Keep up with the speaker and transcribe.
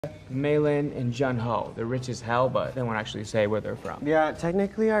Malin and Jun-Ho. They're rich as hell, but they won't actually say where they're from. Yeah,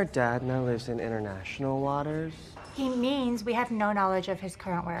 technically our dad now lives in international waters. He means we have no knowledge of his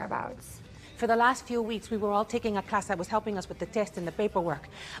current whereabouts. For the last few weeks, we were all taking a class that was helping us with the test and the paperwork.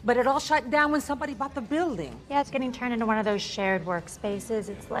 But it all shut down when somebody bought the building. Yeah, it's getting turned into one of those shared workspaces.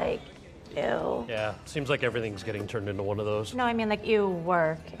 It's like, ew. Yeah, seems like everything's getting turned into one of those. No, I mean like you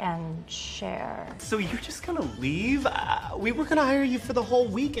work and share. So you're just gonna leave? We were gonna hire you for the whole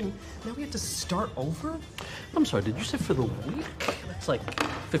week and now we have to start over? I'm sorry, did you say for the week? That's like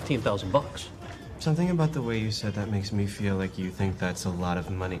 15,000 bucks. Something about the way you said that makes me feel like you think that's a lot of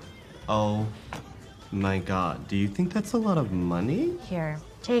money. Oh my God, do you think that's a lot of money? Here,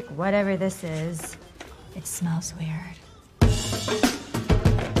 take whatever this is. It smells weird.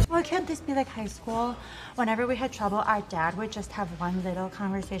 Why can't this be like high school? Whenever we had trouble, our dad would just have one little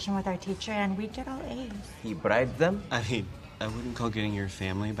conversation with our teacher and we'd get all A's. He bribed them? I mean, I wouldn't call getting your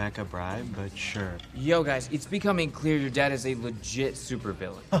family back a bribe, but sure. Yo, guys, it's becoming clear your dad is a legit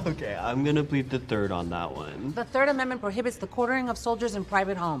supervillain. Okay, I'm gonna plead the third on that one. The Third Amendment prohibits the quartering of soldiers in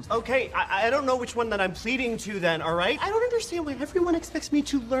private homes. Okay, I don't know which one that I'm pleading to then, all right? I don't understand why everyone expects me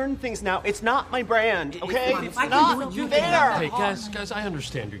to learn things now. It's not my brand, okay? It's not there. Hey, guys, I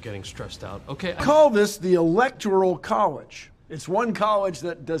understand you're getting stressed out, okay? Call this the Electoral College. It's one college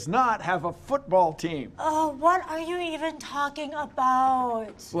that does not have a football team. Oh, what are you even talking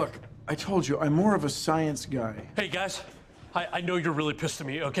about? Look, I told you, I'm more of a science guy. Hey, guys, I know you're really pissed at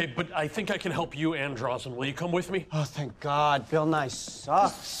me, okay? But I think I can help you and Drazen. Will you come with me? Oh, thank God. Bill Nye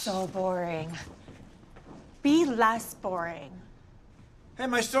sucks. So boring. Be less boring. Hey,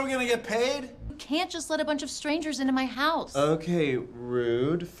 am I still gonna get paid? You can't just let a bunch of strangers into my house. Okay,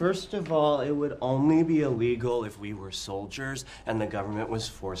 rude. First of all, it would only be illegal if we were soldiers and the government was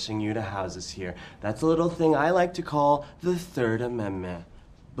forcing you to house us here. That's a little thing I like to call the Third Amendment.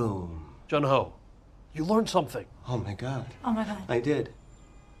 Boom. Jun-Ho, you learned something. Oh my God. Oh my God. I did.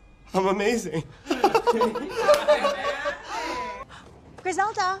 I'm amazing.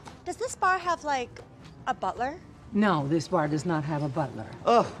 Griselda, does this bar have, like, a butler? No, this bar does not have a butler.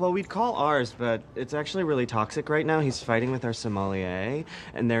 Oh, well, we'd call ours, but it's actually really toxic right now. He's fighting with our sommelier,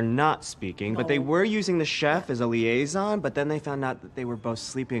 and they're not speaking, but they were using the chef as a liaison, but then they found out that they were both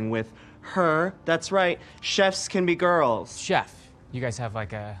sleeping with her. That's right, chefs can be girls. Chef, you guys have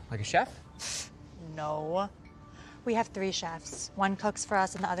like a chef? No. We have 3 chefs. One cooks for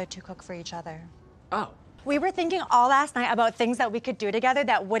us and the other 2 cook for each other. Oh. We were thinking all last night about things that we could do together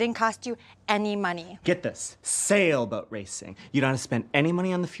that wouldn't cost you any money. Get this, sailboat racing. You don't have to spend any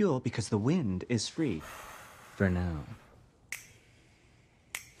money on the fuel because the wind is free. For now.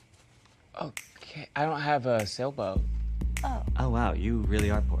 Okay, I don't have a sailboat. Oh. Oh, wow, you really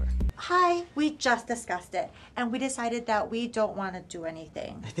are poor. Hi, we just discussed it, and we decided that we don't want to do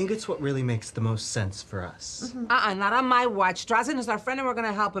anything. I think it's what really makes the most sense for us. Not on my watch. Drazen is our friend and we're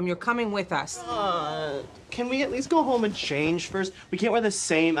gonna help him. You're coming with us. Can we at least go home and change first? We can't wear the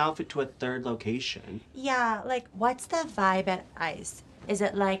same outfit to a third location. Yeah, like, what's the vibe at ICE? Is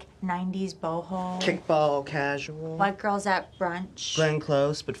it like 90s boho? Kickball casual. White girls at brunch? Glenn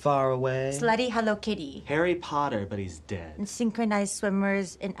Close, but far away. Slutty Hello Kitty? Harry Potter, but he's dead. And synchronized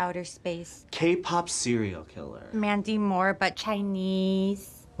swimmers in outer space? K-pop serial killer. Mandy Moore, but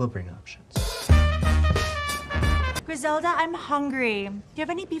Chinese? We'll bring options. Griselda, I'm hungry. Do you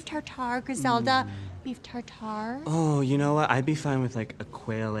have any beef tartare, Griselda? Beef tartare? Oh, you know what? I'd be fine with like a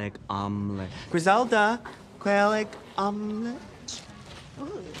quail egg omelet. Griselda, quail egg omelet.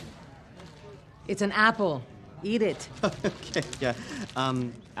 Ooh. It's an apple. Eat it. Okay, yeah.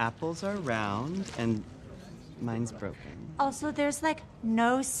 Apples are round and mine's broken. Also, there's like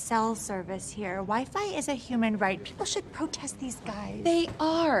no cell service here. Wi-Fi is a human right. People should protest these guys. They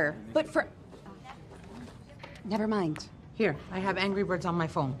are, but for... Never mind. Here, I have Angry Birds on my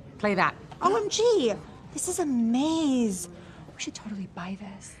phone. Play that. OMG, this is a maze. We should totally buy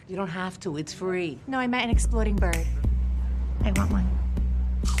this. You don't have to. It's free. No, I meant an exploding bird. I want one.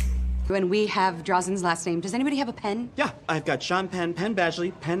 When we have Drazen's last name, does anybody have a pen? Yeah, I've got Sean Penn, Penn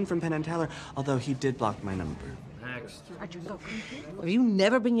Badgley, Penn from Penn and Teller, although he did block my number. Next. Have you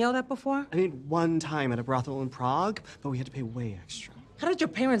never been yelled at before? I mean, one time at a brothel in Prague, but we had to pay way extra. How did your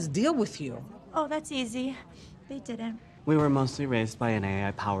parents deal with you? Oh, that's easy. They didn't. We were mostly raised by an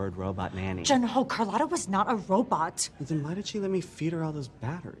AI-powered robot nanny. Jun-Ho, Carlotta was not a robot. Then why did she let me feed her all those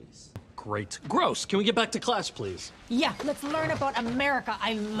batteries? Great. Gross. Can we get back to class, please? Yeah, let's learn about America.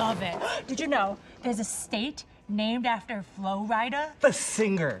 I love it. Did you know there's a state named after Flo Rida? The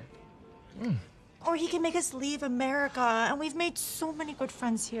singer. Or he can make us leave America, and we've made so many good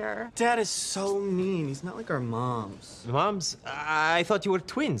friends here. Dad is so mean. He's not like our moms. Moms? I thought you were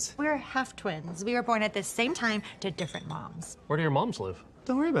twins. We're half twins. We were born at the same time to different moms. Where do your moms live?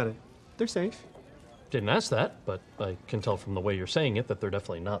 Don't worry about it. They're safe. Didn't ask that, but I can tell from the way you're saying it that they're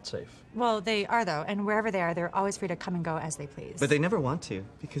definitely not safe. Well, they are, though, and wherever they are, they're always free to come and go as they please. But they never want to,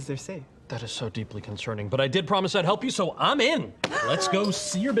 because they're safe. That is so deeply concerning, but I did promise I'd help you, so I'm in. Let's go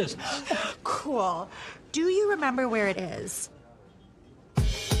see your business. Cool. Do you remember where it is?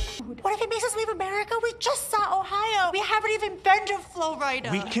 What if it makes us leave America? We just saw Ohio. We haven't even been to Florida.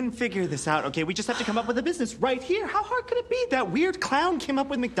 We can figure this out, okay? We just have to come up with a business right here. How hard could it be? That weird clown came up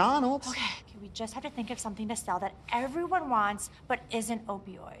with McDonald's. Okay, we just have to think of something to sell that everyone wants but isn't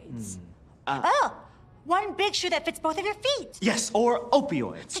opioids. One big shoe that fits both of your feet. Yes, or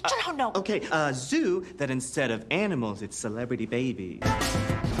opioids. I don't know. Okay, a zoo that instead of animals, it's celebrity babies.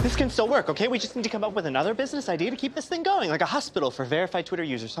 This can still work, okay? We just need to come up with another business idea to keep this thing going, like a hospital for verified Twitter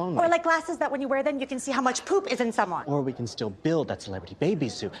users only. Or like glasses that when you wear them, you can see how much poop is in someone. Or we can still build that celebrity baby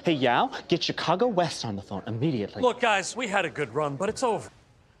zoo. Hey, Yao, get Chicago West on the phone immediately. Look, guys, we had a good run, but it's over.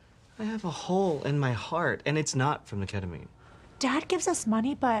 I have a hole in my heart, and it's not from the ketamine. Dad gives us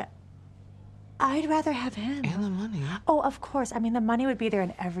money, but I'd rather have him. And the money. Oh, of course. I mean, the money would be there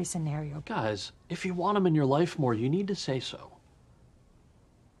in every scenario. Guys, if you want them in your life more, you need to say so.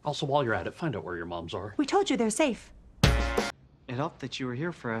 Also, while you're at it, find out where your moms are. We told you they're safe. It helped that you were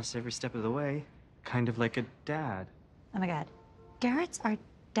here for us every step of the way. Kind of like a dad. Oh my God. Garrett's our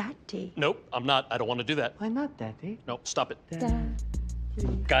daddy. Nope, I'm not. I don't want to do that. Why not, Daddy? Nope, stop it. Daddy.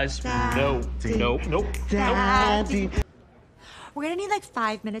 Guys, no. Nope. Daddy. We're gonna need like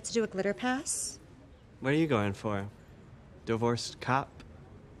 5 minutes to do a glitter pass. What are you going for? Divorced cop?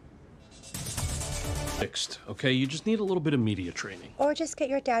 Fixed, okay? You just need a little bit of media training. Or just get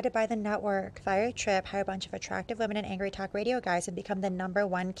your dad to buy the network, fire a trip, hire a bunch of attractive women and angry talk radio guys, and become the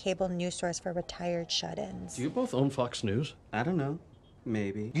 #1 cable news source for retired shut-ins. Do you both own Fox News? I don't know.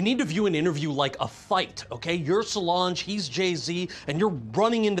 Maybe. You need to view an interview like a fight, okay? You're Solange, he's Jay-Z, and you're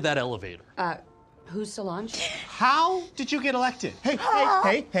running into that elevator. Who's Solange? How did you get elected? Hey,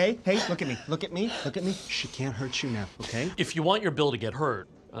 look at me, look at me, look at me. She can't hurt you now, okay? If you want your bill to get heard,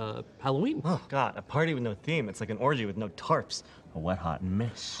 Halloween. Oh, God, a party with no theme. It's like an orgy with no tarps. A wet, hot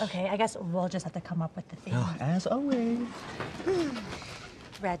mess. Okay, I guess we'll just have to come up with the theme. As always.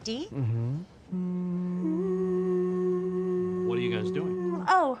 Ready? What are you guys doing?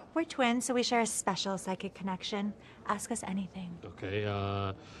 Oh, we're twins, so we share a special psychic connection. Ask us anything. Okay,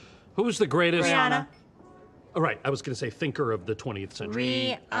 who's the greatest? Rihanna. All right, I was gonna say thinker of the 20th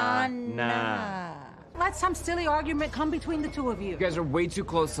century. Rihanna. Let some silly argument come between the two of you. You guys are way too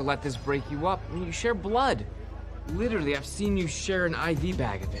close to let this break you up. I mean, you share blood. Literally, I've seen you share an IV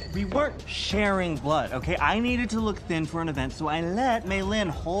bag of it. We weren't sharing blood, okay? I needed to look thin for an event, so I let Mei Lin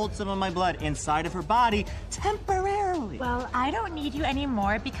hold some of my blood inside of her body temporarily. Well, I don't need you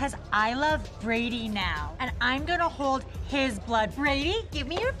anymore because I love Brady now. And I'm gonna hold his blood. Brady, give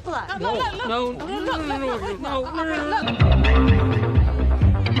me your blood. No.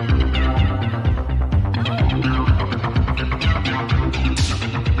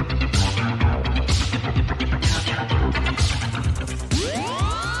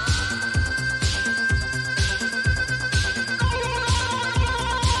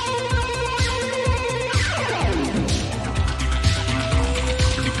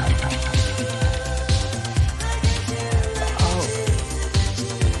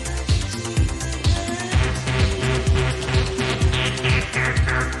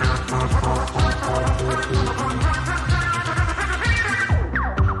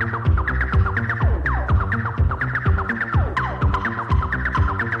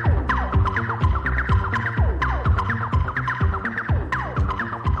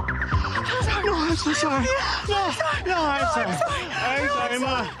 I'm so sorry. No, I'm sorry. I'm sorry,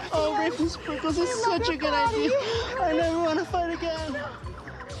 Ma. Oh, Rainbow Sprinkles is such a good idea. I never want to fight again.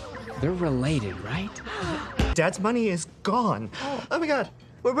 They're related, right? Dad's money is gone. Oh my God,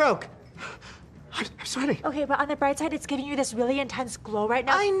 we're broke. I'm sweating. Okay, but on the bright side, it's giving you this really intense glow right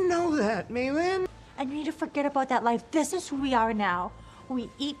now. I know that, Mei Lin. And you need to forget about that life. This is who we are now. We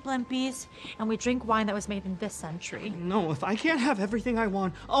eat blimpies, and we drink wine that was made in this century. No, if I can't have everything I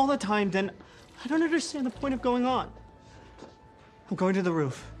want all the time, then I don't understand the point of going on. I'm going to the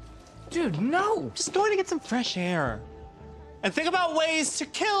roof. Dude, no! Just going to get some fresh air. And think about ways to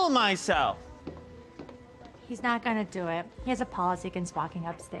kill myself. He's not gonna do it. He has a policy against walking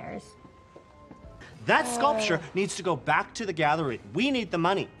upstairs. That sculpture needs to go back to the gallery. We need the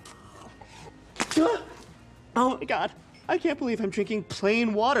money. Oh my God. I can't believe I'm drinking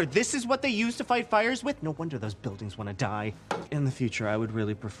plain water. This is what they use to fight fires with? No wonder those buildings want to die. In the future, I would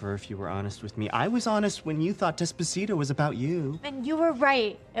really prefer if you were honest with me. I was honest when you thought Despacito was about you. And you were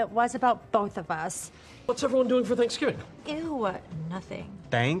right. It was about both of us. What's everyone doing for Thanksgiving? Ew, nothing.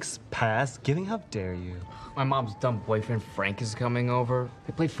 Thanks, pass. Giving, how dare you? My mom's dumb boyfriend Frank is coming over.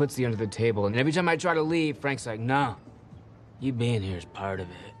 They play footsie under the table, and every time I try to leave, Frank's like, "No, you being here is part of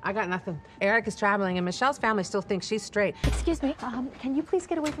it." I got nothing. Eric is traveling, and Michelle's family still thinks she's straight. Excuse me, can you please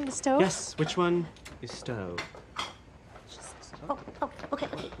get away from the stove? Yes, which one is stove? Oh, okay.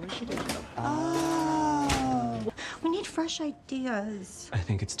 Oh. We need fresh ideas. I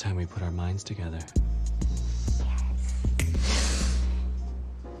think it's time we put our minds together.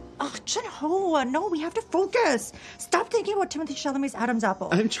 Oh, Junho, no, we have to focus. Stop thinking about Timothy Chalamet's Adam's apple.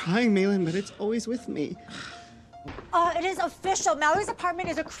 I'm trying, Malin, but it's always with me. It is official. Mallory's apartment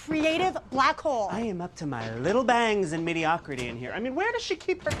is a creative black hole. I am up to my little bangs in mediocrity in here. I mean, where does she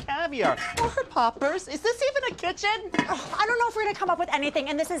keep her caviar? Or her poppers? Is this even a kitchen? Oh, I don't know if we're gonna come up with anything,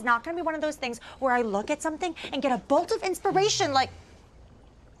 and this is not gonna be one of those things where I look at something and get a bolt of inspiration like,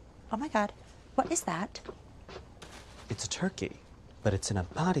 oh my God, what is that? It's a turkey, but it's in a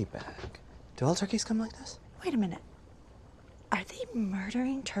body bag. Do all turkeys come like this? Wait a minute. Are they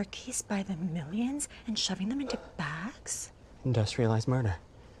murdering turkeys by the millions and shoving them into bags? Industrialized murder.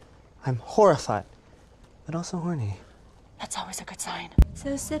 I'm horrified, but also horny. That's always a good sign.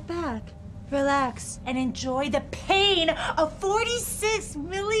 So sit back, relax, and enjoy the pain of 46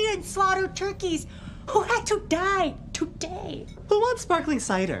 million slaughtered turkeys who had to die today. Who wants sparkling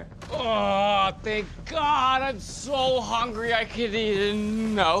cider? Oh, thank God! I'm so hungry I could eat.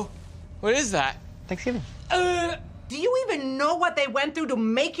 No, what is that? Thanksgiving. Do you even know what they went through to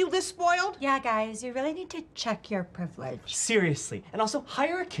make you this spoiled? Yeah, guys, you really need to check your privilege. Seriously. And also,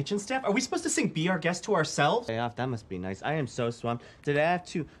 hire a kitchen staff? Are we supposed to sing Be Our Guest to ourselves? Day off, that must be nice. I am so swamped. Today I have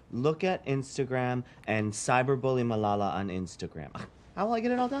to look at Instagram and cyberbully Malala on Instagram. How will I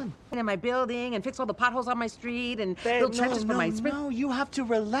get it all done? In my building and fix all the potholes on my street and build trenches for my spring. No, you have to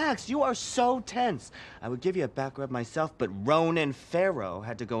relax. You are so tense. I would give you a back rub myself, but Ronan Farrow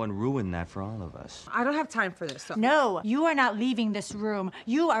had to go and ruin that for all of us. I don't have time for this. So. No, you are not leaving this room.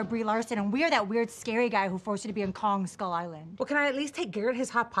 You are Brie Larson, and we are that weird, scary guy who forced you to be on Kong Skull Island. Well, can I at least take Garrett his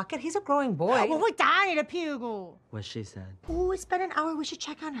hot pocket? He's a growing boy. Well, we're dying to pugo. What she said. Oh, it's been an hour. We should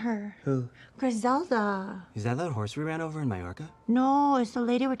check on her. Who? Griselda. Is that horse we ran over in Mallorca? No, it's the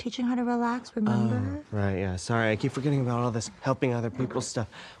lady we're teaching how to relax, remember? Right, yeah. Sorry, I keep forgetting about all this helping other people stuff.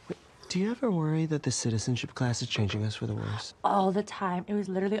 Wait, do you ever worry that the citizenship class is changing us for the worse? All the time. It was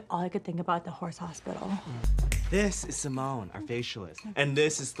literally all I could think about at the horse hospital. This is Simone, our facialist. And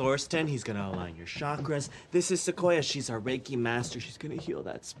this is Thorsten. He's gonna align your chakras. This is Sequoia. She's our Reiki master. She's gonna heal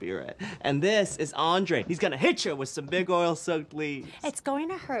that spirit. And this is Andre. He's gonna hit you with some big oil-soaked leaves. It's going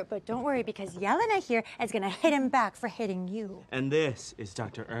to hurt, but don't worry because Yelena here is gonna hit him back for hitting you. And this is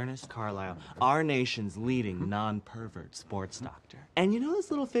Dr. Ernest Carlisle, our nation's leading non-pervert sports doctor. And you know those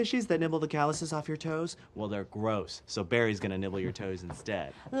little fishies that nibble the calluses off your toes? Well, they're gross, so Barry's gonna nibble your toes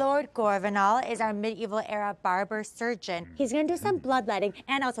instead. Lord Gorvinal is our medieval era barber surgeon. He's gonna do some bloodletting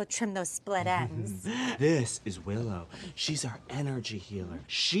and also trim those split ends. This is Willow. She's our energy healer.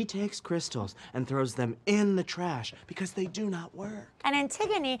 She takes crystals and throws them in the trash because they do not work. And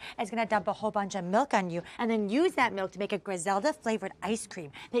Antigone is gonna dump a whole bunch of milk on you and then use that milk to make a Griselda flavored ice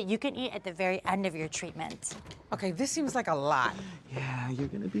cream that you can eat at the very end of your treatment. Okay, this seems like a lot. Yeah, you're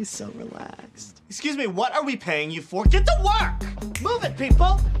gonna be so relaxed. Excuse me, what are we paying you for? Get to work! Move it,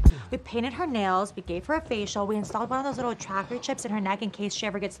 people! We painted her nails, we gave her a facial, we installed one of those little tracker chips in her neck in case she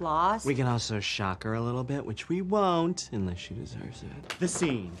ever gets lost. We can also shock her a little bit, which we won't, unless she deserves it. The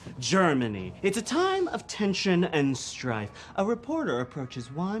scene, Germany. It's a time of tension and strife. A reporter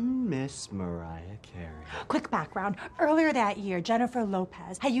approaches one Miss Mariah Carey. Quick background. Earlier that year, Jennifer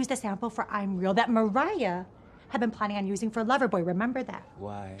Lopez had used a sample for I'm Real that Mariah had been planning on using for Loverboy. Remember that?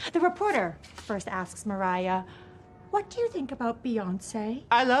 Why? The reporter first asks Mariah, what do you think about Beyonce?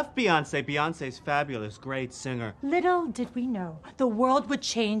 I love Beyonce. Beyonce's fabulous, great singer. Little did we know, the world would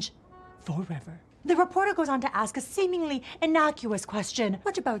change forever. The reporter goes on to ask a seemingly innocuous question.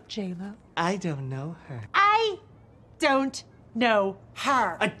 What about J-Lo? I don't know her. I don't know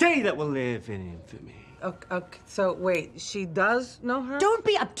her. A day that will live in infamy. Okay, so wait, she does know her? Don't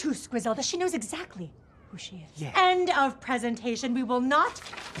be obtuse, Griselda. She knows exactly who she is. Yeah. End of presentation. We will not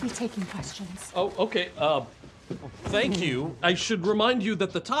be taking questions. Oh, okay. Thank you. I should remind you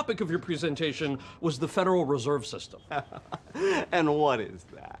that the topic of your presentation was the Federal Reserve System. And what is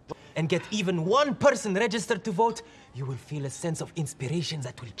that? and get even one person registered to vote, you will feel a sense of inspiration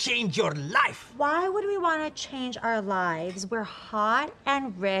that will change your life. Why would we want to change our lives? We're hot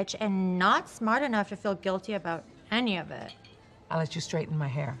and rich and not smart enough to feel guilty about any of it. I'll let you straighten my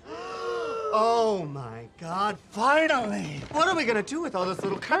hair. Oh my God, finally! What are we gonna do with all those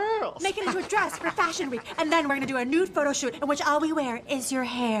little curls? Make it into a dress for Fashion Week, and then we're gonna do a nude photo shoot in which all we wear is your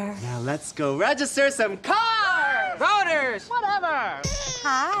hair. Now let's go register some cars! Voters! Whatever!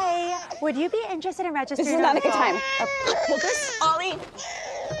 Hi, would you be interested in registering? This is not a good time. Hold this. Ollie.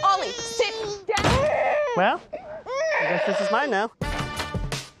 Ollie, sit down. Well, I guess this is mine now.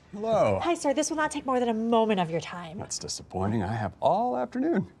 Hello. Hi, sir. This will not take more than a moment of your time. That's disappointing. I have all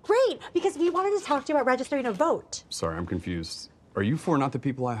afternoon. Great, because we wanted to talk to you about registering a vote. Sorry, I'm confused. Are you four not the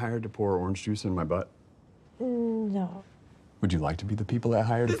people I hired to pour orange juice in my butt? No. Would you like to be the people I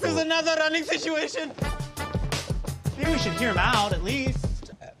hired to This is another running situation. Maybe we should hear him out, at least.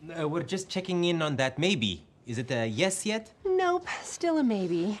 We're just checking in on that maybe. Is it a yes yet? Nope, still a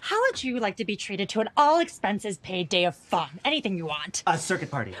maybe. How would you like to be treated to an all-expenses-paid day of fun? Anything you want. A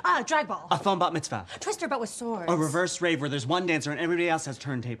circuit party. Drag ball. A phone bat mitzvah. Twister, but with swords. A reverse rave where there's one dancer and everybody else has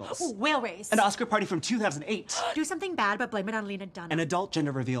turntables. Ooh, whale race. An Oscar party from 2008. Do something bad, but blame it on Lena Dunham. An adult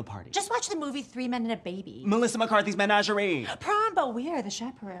gender reveal party. Just watch the movie 3 Men and a Baby. Melissa McCarthy's Menagerie. Prom, but we are the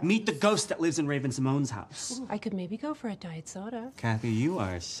chaperone. Meet the ghost that lives in Raven Simone's house. I could maybe go for a diet soda. Kathy, you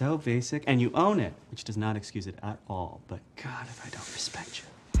are so basic, and you own it, which does not excuse it at all. But God, if I don't respect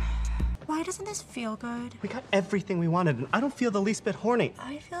you. Why doesn't this feel good? We got everything we wanted, and I don't feel the least bit horny.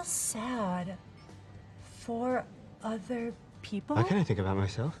 I feel sad for other people. What can I think about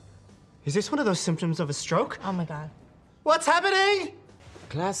myself? Is this one of those symptoms of a stroke? Oh my God. What's happening?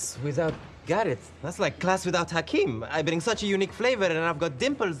 Class without Gareth. That's like class without Hakim. I bring such a unique flavor and I've got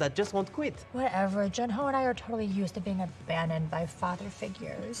dimples that just won't quit. Whatever. Junho and I are totally used to being abandoned by father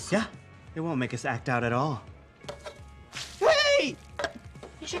figures. Yeah, it won't make us act out at all. Hey!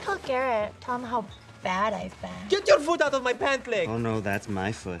 You should call Garrett. Tell him how bad I've been. Get your foot out of my pant leg! Oh no, that's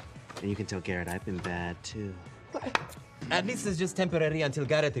my foot. And you can tell Garrett I've been bad too. At least it's just temporary until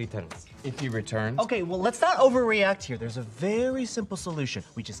Gareth returns. If he returns. Okay, well, let's not overreact here. There's a very simple solution.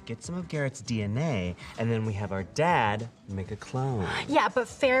 We just get some of Garrett's DNA, and then we have our dad make a clone. Yeah, but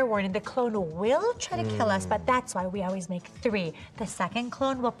fair warning, the clone will try to kill us, but that's why we always make 3. The second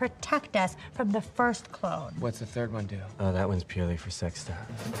clone will protect us from the first clone. What's the third one do? Oh, that one's purely for sex stuff.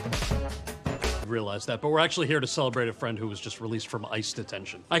 Realize that, but we're actually here to celebrate a friend who was just released from ICE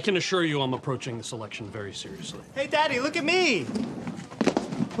detention. I can assure you I'm approaching this election very seriously. Hey, Daddy, look at me!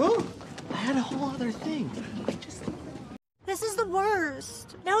 Ooh, I had a whole other thing. This is the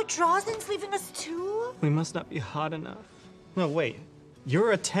worst. Now Drazen's leaving us too? We must not be hot enough. No, wait.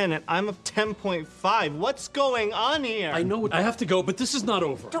 You're a 10 and I'm a 10.5. What's going on here? I know I have to go, but this is not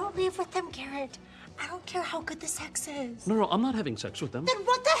over. Don't leave with them, Garrett. I don't care how good the sex is. No, I'm not having sex with them. Then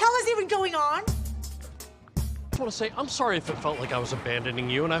what the hell is even going on? I want to say, I'm sorry if it felt like I was abandoning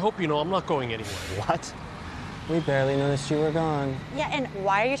you, and I hope you know I'm not going anywhere. What? We barely noticed you were gone. Yeah, and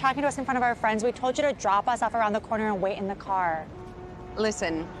why are you talking to us in front of our friends? We told you to drop us off around the corner and wait in the car.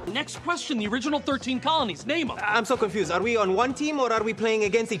 Listen. Next question, the original 13 colonies. Name them. I'm so confused. Are we on one team or are we playing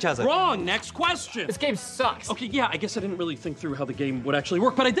against each other? Wrong. Next question. This game sucks. Okay, yeah, I guess I didn't really think through how the game would actually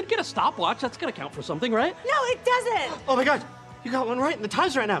work, but I did get a stopwatch. That's gonna count for something, right? No, it doesn't. Oh my God, you got one right and the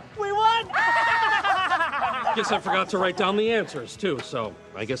time's ran out. We won. Guess I forgot to write down the answers, too, so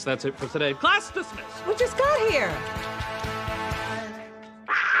I guess that's it for today. Class dismissed. We just got here.